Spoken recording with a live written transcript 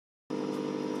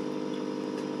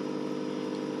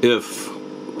if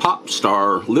pop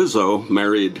star Lizzo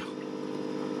married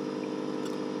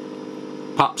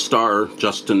pop star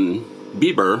Justin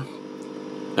Bieber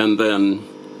and then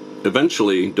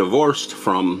eventually divorced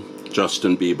from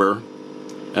Justin Bieber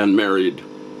and married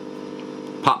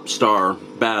pop star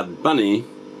Bad Bunny,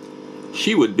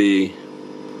 she would be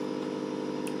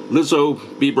Lizzo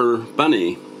Bieber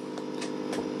Bunny.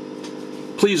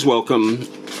 Please welcome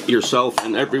yourself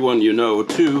and everyone you know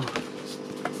to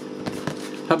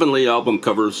Heavenly Album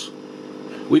Covers.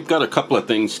 We've got a couple of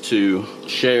things to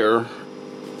share,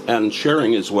 and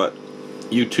sharing is what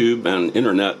YouTube and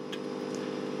internet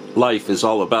life is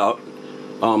all about.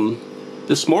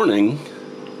 This morning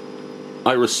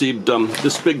I received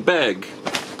this big bag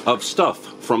of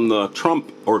stuff from the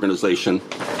Trump organization.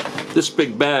 This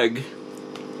big bag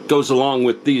goes along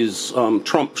with these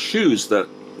Trump shoes that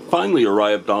finally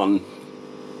arrived on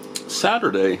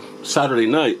Saturday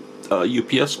night.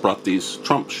 UPS brought these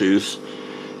Trump shoes,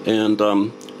 and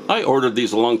I ordered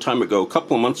these a long time ago, a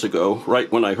couple of months ago,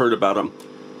 right when I heard about them.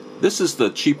 This is the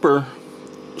cheaper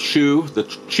shoe, the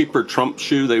cheaper Trump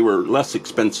shoe. They were less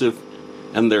expensive,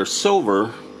 and they're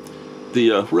silver.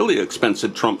 The really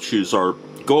expensive Trump shoes are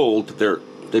gold.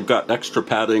 They've got extra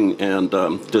padding and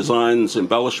designs,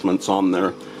 embellishments on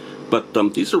there. But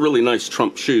these are really nice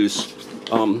Trump shoes.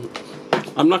 I'm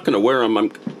not going to wear them,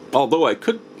 although I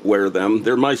could wear them.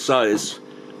 They're my size.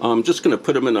 I'm just going to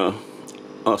put them in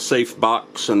a safe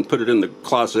box and put it in the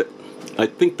closet. I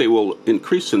think they will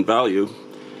increase in value.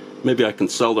 Maybe I can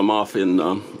sell them off in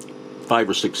 5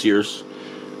 or 6 years.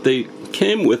 They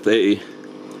came with a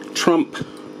Trump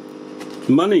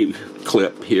money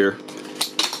clip here.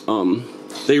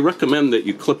 They recommend that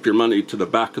you clip your money to the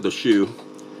back of the shoe.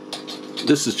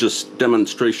 This is just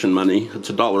demonstration money. It's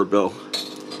a dollar bill.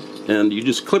 And you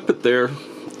just clip it there.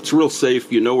 It's real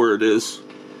safe. You know where it is.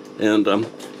 And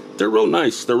they're real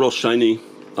nice. They're real shiny.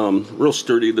 Real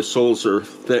sturdy. The soles are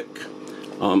thick.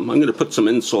 I'm going to put some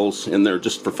insoles in there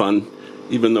just for fun,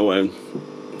 even though I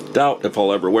doubt if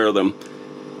I'll ever wear them.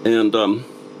 And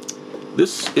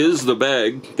this is the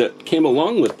bag that came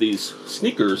along with these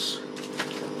sneakers.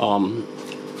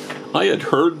 I had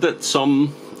heard that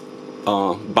some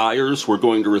buyers were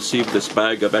going to receive this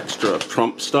bag of extra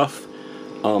Trump stuff,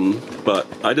 but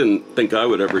I didn't think I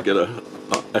would ever get a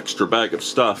extra bag of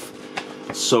stuff.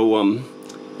 So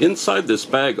inside this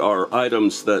bag are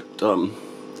items that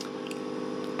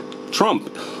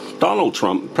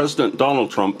President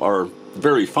Donald Trump are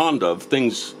very fond of,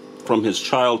 things from his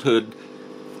childhood.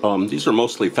 These are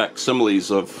mostly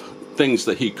facsimiles of things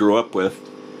that he grew up with.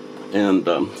 And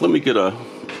let me get a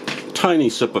tiny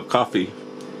sip of coffee.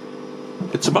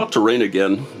 It's about to rain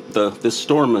again. This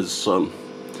storm has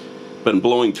been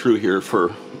blowing through here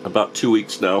for about 2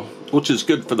 weeks now, which is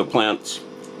good for the plants.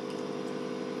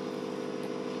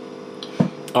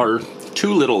 Our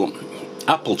 2 little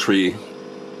apple tree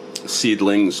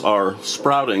seedlings are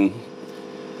sprouting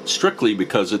strictly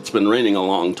because it's been raining a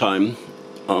long time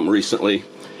recently,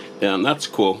 and that's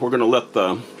cool. We're going to let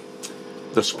the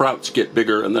sprouts get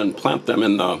bigger and then plant them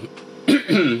in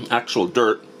the actual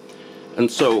dirt. And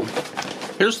so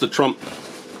here's the Trump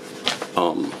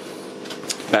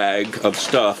bag of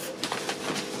stuff.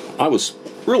 I was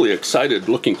really excited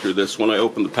looking through this when I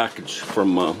opened the package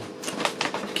from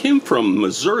came from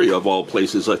Missouri, of all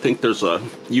places. I think there's a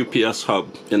UPS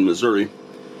hub in Missouri.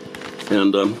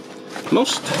 And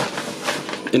most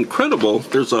incredible,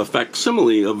 there's a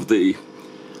facsimile of the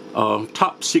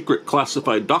top secret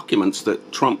classified documents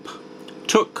that Trump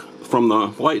took from the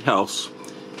White House.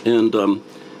 And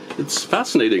it's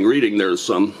fascinating reading. There's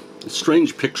some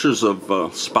strange pictures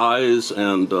of spies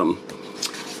and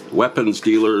weapons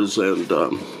dealers and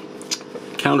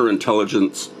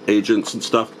counterintelligence agents and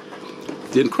stuff.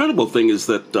 The incredible thing is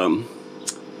that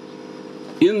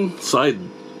inside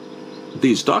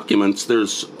these documents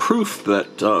there's proof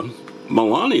that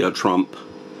Melania Trump,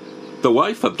 the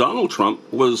wife of Donald Trump,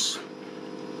 was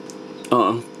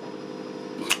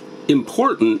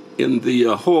important in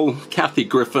the whole Kathy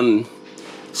Griffin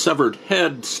severed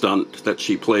head stunt that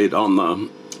she played on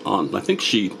I think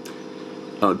she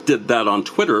did that on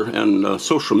Twitter and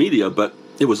social media, but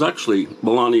it was actually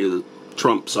Melania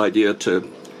Trump's idea to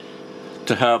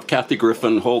have Kathy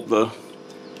Griffin hold the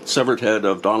severed head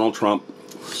of Donald Trump.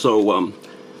 So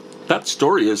that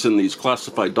story is in these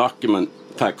classified document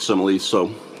facsimiles,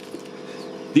 so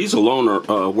these alone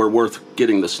were worth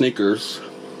getting the sneakers.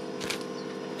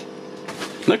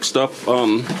 Next up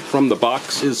from the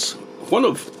box is one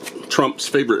of Trump's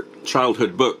favorite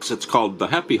childhood books. It's called The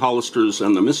Happy Hollisters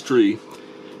and the Mystery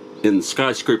in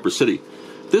Skyscraper City.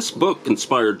 This book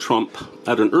inspired Trump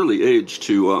at an early age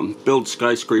to build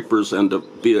skyscrapers and to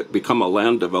become a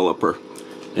land developer.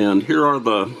 And here are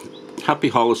the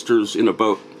happy Hollisters in a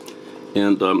boat.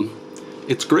 And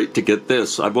it's great to get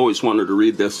this. I've always wanted to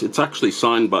read this. It's actually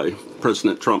signed by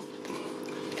President Trump.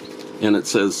 And it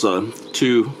says,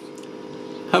 to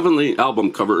heavenly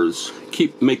album covers,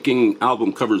 keep making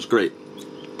album covers great,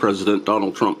 President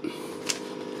Donald Trump.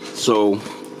 So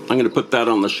I'm going to put that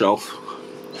on the shelf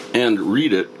and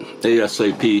read it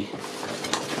ASAP.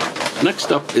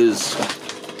 Next up is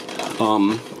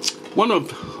one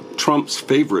of Trump's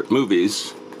favorite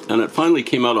movies, and it finally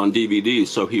came out on DVD,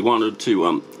 so he wanted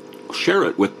to share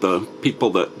it with the people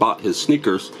that bought his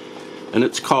sneakers, and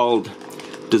it's called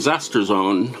Disaster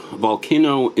Zone: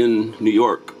 Volcano in New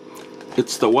York.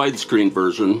 It's the widescreen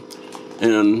version,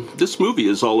 and this movie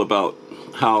is all about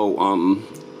how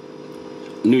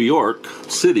New York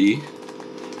City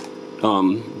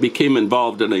became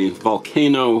involved in a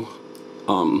volcano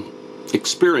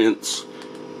experience,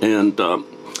 and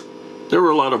there were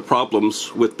a lot of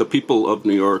problems with the people of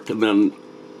New York, and then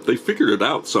they figured it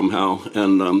out somehow,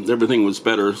 and everything was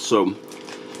better. So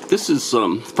this is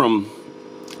from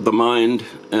the mind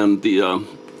and the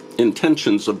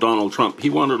intentions of Donald Trump.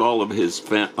 He wanted all of his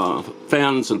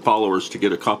fans and followers to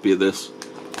get a copy of this.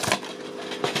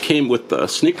 Came with the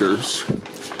sneakers.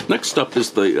 Next up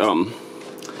is the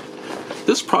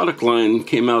this product line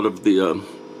came out of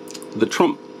the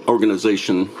Trump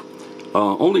organization.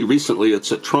 Only recently,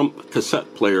 it's a Trump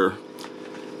cassette player.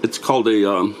 It's called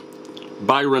a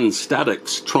Byron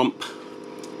Statics Trump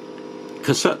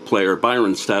cassette player.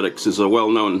 Byron Statics is a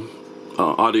well-known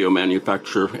audio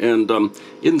manufacturer, and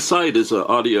inside is an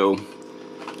audio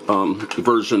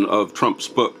version of Trump's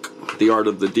book, The Art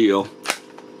of the Deal.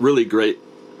 Really great.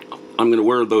 I'm going to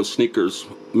wear those sneakers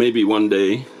maybe one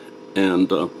day and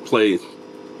play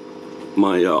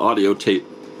my audio tape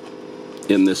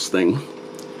in this thing.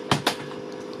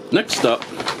 Next up,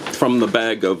 from the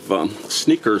bag of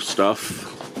sneaker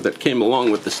stuff that came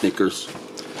along with the sneakers,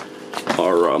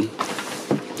 are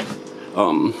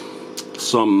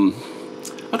some,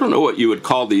 I don't know what you would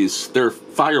call these. They're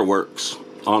fireworks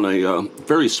on a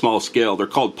very small scale. They're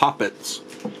called poppets,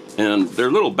 and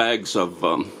they're little bags of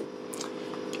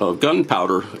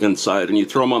gunpowder inside, and you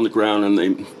throw them on the ground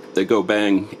and they go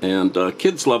bang, and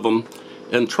kids love them.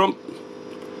 And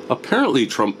apparently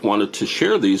Trump wanted to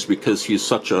share these because he's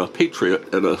such a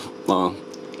patriot and a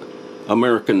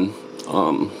American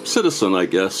citizen, I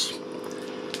guess.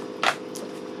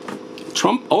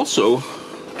 Trump also,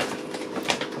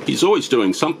 he's always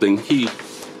doing something. He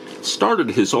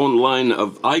started his own line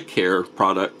of eye care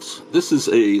products. This is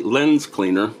a lens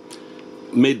cleaner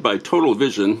made by Total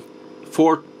Vision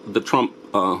for the Trump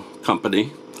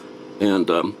company, and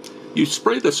you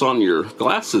spray this on your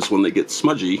glasses when they get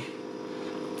smudgy,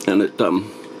 and it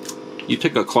you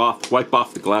take a cloth, wipe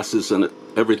off the glasses, and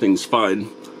everything's fine.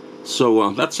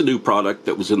 So that's a new product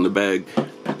that was in the bag.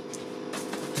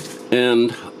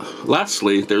 And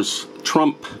lastly, there's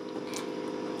Trump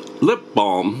lip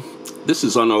balm. This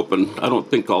is unopened. I don't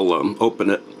think I'll open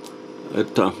it.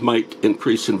 It might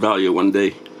increase in value one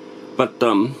day. But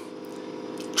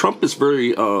Trump is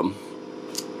very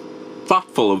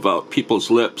thoughtful about people's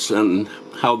lips and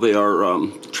how they are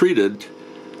treated.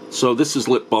 So this is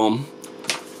lip balm.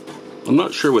 I'm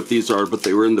not sure what these are, but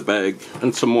they were in the bag.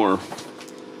 And some more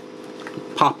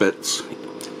poppets.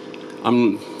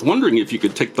 I'm wondering if you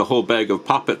could take the whole bag of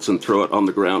poppets and throw it on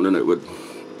the ground and it would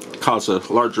cause a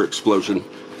larger explosion.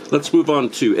 Let's move on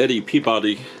to Eddie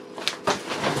Peabody.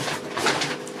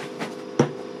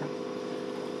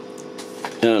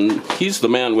 And he's the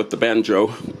man with the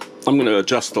banjo. I'm going to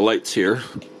adjust the lights here.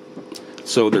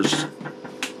 So there's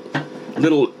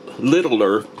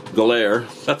littler glare.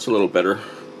 That's a little better.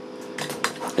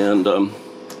 And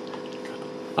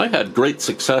I had great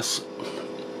success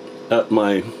at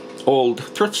my old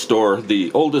thrift store,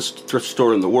 the oldest thrift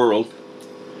store in the world,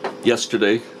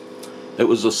 yesterday. It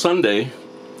was a Sunday.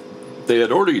 They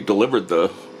had already delivered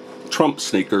the Trump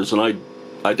sneakers, and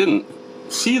I didn't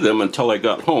see them until I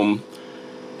got home.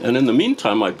 And in the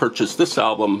meantime, I purchased this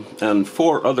album and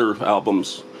 4 other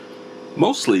albums,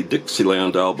 mostly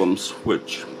Dixieland albums,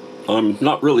 which I'm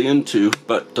not really into,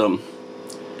 but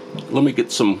let me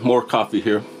get some more coffee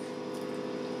here.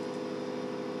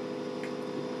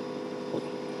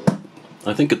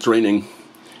 I think it's raining.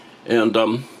 And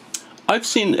I've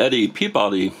seen Eddie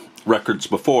Peabody records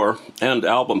before, and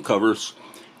album covers,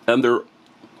 and they're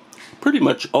pretty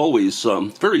much always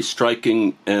very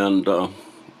striking and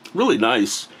really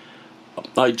nice.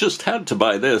 I just had to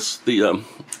buy this. The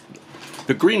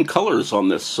green colors on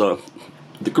this,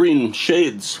 the green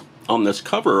shades on this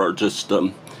cover are just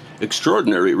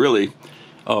extraordinary, really.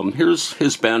 Here's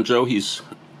his banjo. He's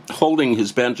holding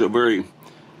his banjo very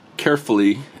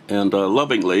carefully and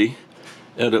lovingly,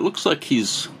 and it looks like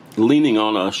he's leaning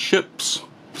on a ship's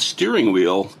steering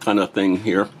wheel kind of thing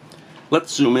here.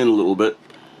 Let's zoom in a little bit.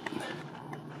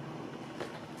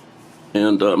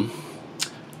 And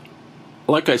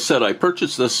like I said, I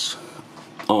purchased this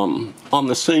on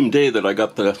the same day that I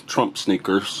got the Trump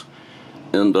sneakers.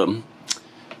 And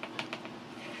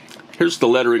here's the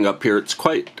lettering up here. It's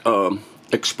quite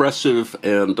expressive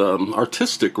and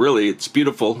artistic, really. It's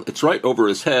beautiful. It's right over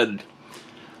his head,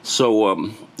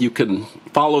 so you can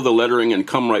follow the lettering and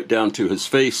come right down to his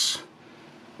face,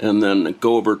 and then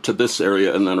go over to this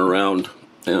area and then around,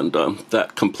 and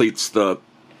that completes the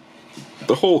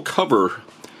whole cover.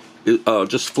 It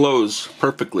just flows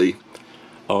perfectly.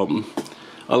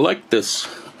 I like this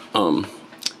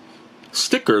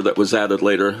sticker that was added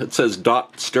later. It says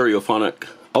DOT Stereophonic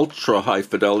Ultra High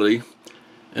Fidelity,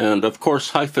 and of course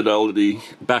high fidelity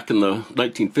back in the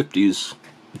 1950s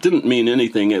didn't mean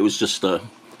anything. It was just a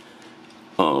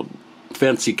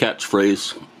fancy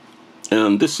catchphrase.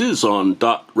 And this is on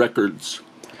DOT Records.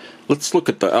 Let's look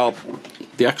at the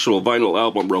actual vinyl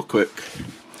album real quick.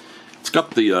 It's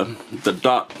got the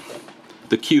DOT,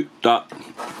 the cute DOT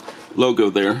logo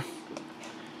there,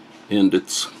 and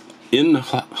it's in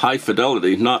high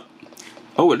fidelity. Not,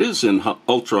 oh, it is in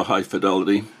ultra high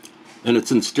fidelity, and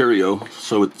it's in stereo,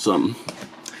 so it's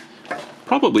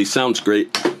probably sounds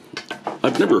great.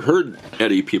 I've never heard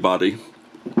Eddie Peabody.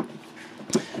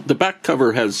 The back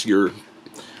cover has your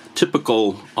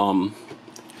typical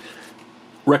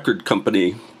record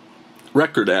company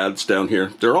record ads down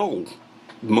here. They're all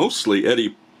mostly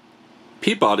Eddie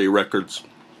Peabody records,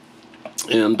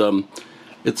 and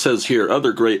it says here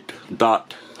other great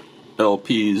DOT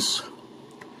LPs.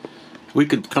 We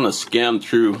could kind of scan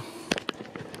through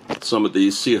some of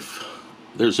these, see if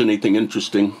there's anything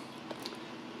interesting.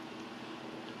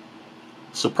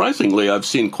 Surprisingly, I've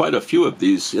seen quite a few of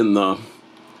these in the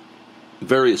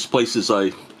various places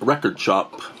I record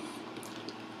shop.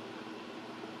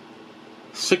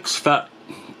 Six Fat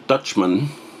Dutchmen.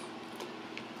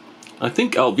 I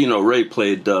think Alvino Ray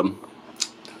played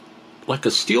like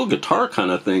a steel guitar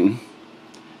kind of thing.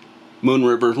 Moon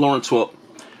River, Lawrence Welk.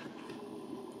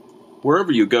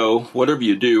 Wherever you go, whatever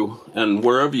you do, and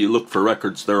wherever you look for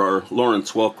records, there are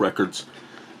Lawrence Welk records.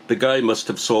 The guy must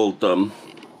have sold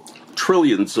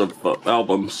trillions of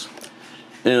albums.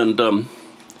 And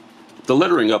the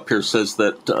lettering up here says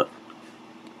that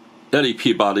Eddie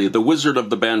Peabody, the wizard of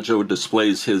the banjo,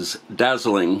 displays his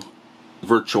dazzling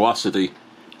virtuosity.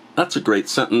 That's a great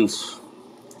sentence.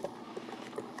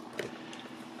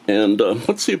 And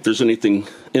let's see if there's anything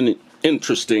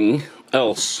interesting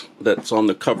else that's on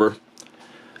the cover.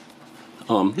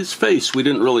 His face, we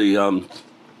didn't really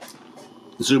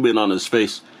zoom in on his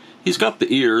face. He's got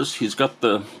the ears, he's got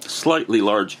the slightly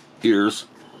large ears,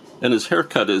 and his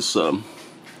haircut is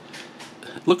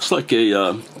looks like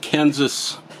a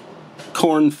Kansas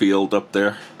cornfield up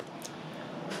there.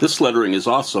 This lettering is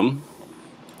awesome,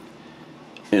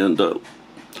 and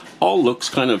all looks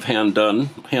kind of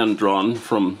hand-drawn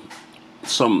from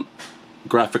some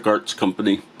graphic arts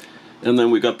company. And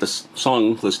then we got the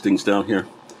song listings down here.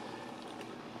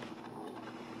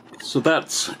 So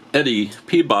that's Eddie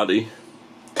Peabody,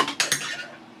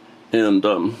 and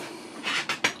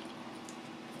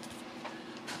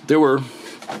there were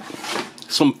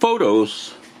some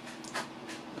photos.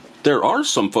 There are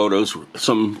some photos,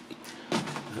 some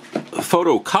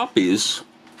photocopies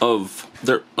of.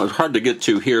 They're hard to get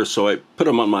to here, so I put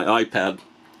them on my iPad.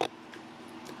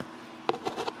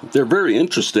 They're very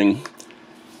interesting,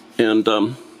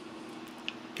 and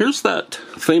here's that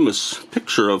famous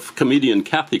picture of comedian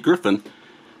Kathy Griffin.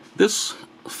 This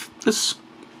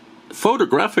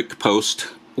photographic post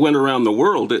went around the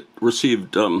world. It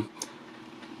received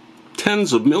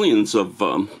tens of millions of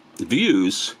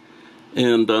views,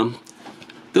 and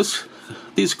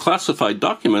these classified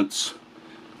documents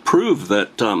prove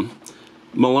that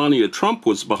Melania Trump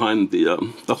was behind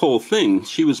the whole thing.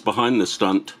 She was behind the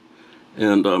stunt,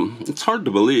 and it's hard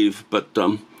to believe, but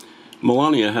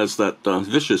Melania has that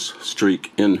vicious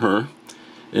streak in her.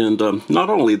 And not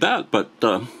only that, but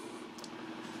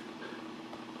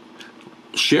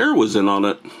Cher was in on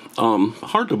it.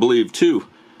 Hard to believe, too.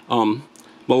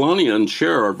 Melania and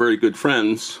Cher are very good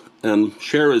friends, and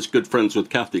Cher is good friends with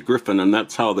Kathy Griffin, and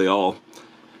that's how they all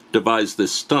devised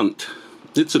this stunt.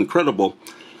 It's incredible.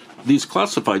 These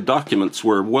classified documents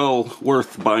were well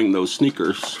worth buying those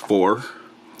sneakers for.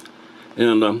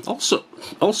 And also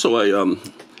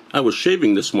I was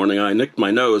shaving this morning. I nicked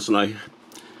my nose, and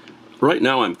Right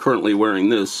now I'm currently wearing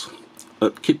this.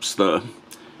 It keeps the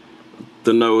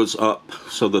nose up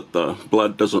so that the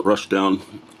blood doesn't rush down.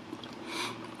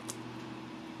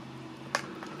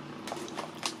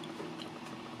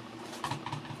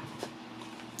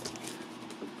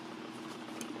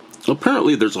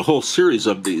 Apparently there's a whole series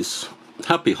of these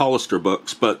Happy Hollister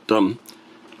books, but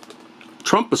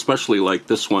Trump especially liked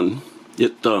this one.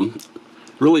 It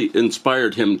really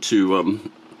inspired him to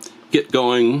get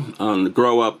going,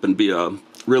 grow up, and be a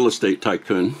real estate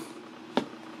tycoon.